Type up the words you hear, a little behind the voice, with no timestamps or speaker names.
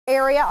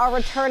area are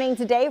returning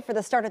today for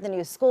the start of the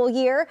new school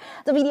year.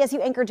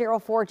 WDSU anchor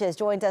Gerald Forges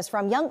joins us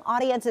from Young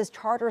Audiences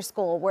Charter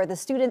School, where the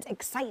students'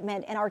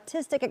 excitement and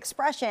artistic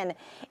expression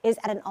is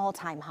at an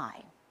all-time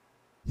high.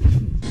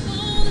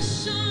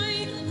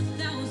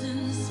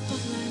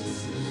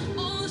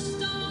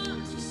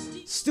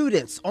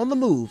 Students on the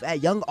move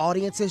at Young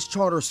Audiences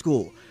Charter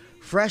School,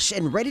 fresh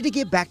and ready to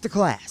get back to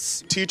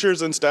class.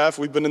 Teachers and staff,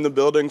 we've been in the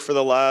building for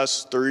the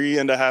last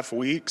 3.5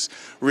 weeks,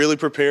 really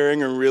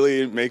preparing and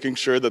really making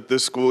sure that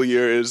this school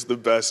year is the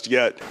best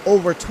yet.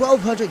 Over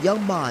 1,200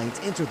 young minds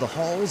enter the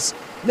halls,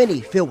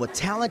 many filled with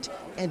talent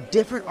and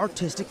different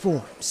artistic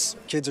forms.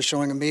 Kids are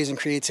showing amazing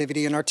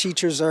creativity, and our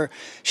teachers are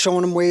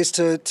showing them ways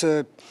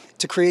to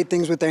create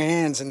things with their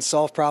hands and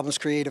solve problems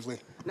creatively.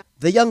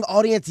 The Young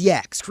Audience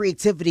Yaks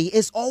creativity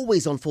is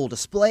always on full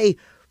display,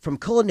 from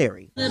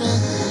culinary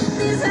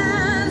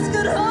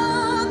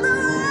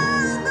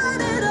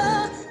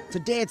to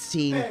dance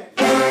team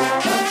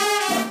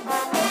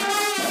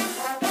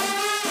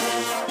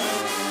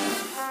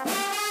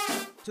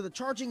to the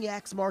Charging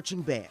Yaks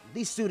marching band.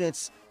 These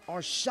students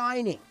are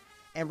shining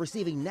and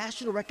receiving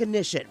national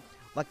recognition,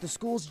 like the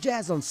school's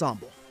jazz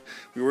ensemble.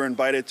 We were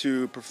invited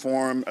to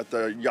perform at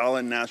the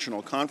Yalin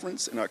National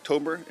Conference in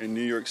October in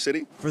New York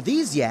City. For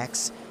these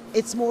Yaks,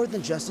 it's more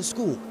than just a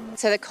school.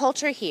 So the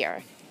culture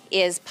here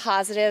is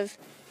positive.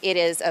 It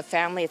is a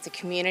family. It's a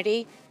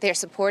community. They're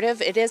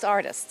supportive. It is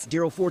artists.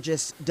 Gerald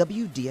Forges,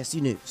 WDSU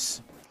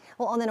News.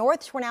 Well, on the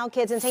North Shore now,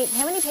 kids in St.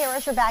 Tammany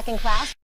Parish are back in class.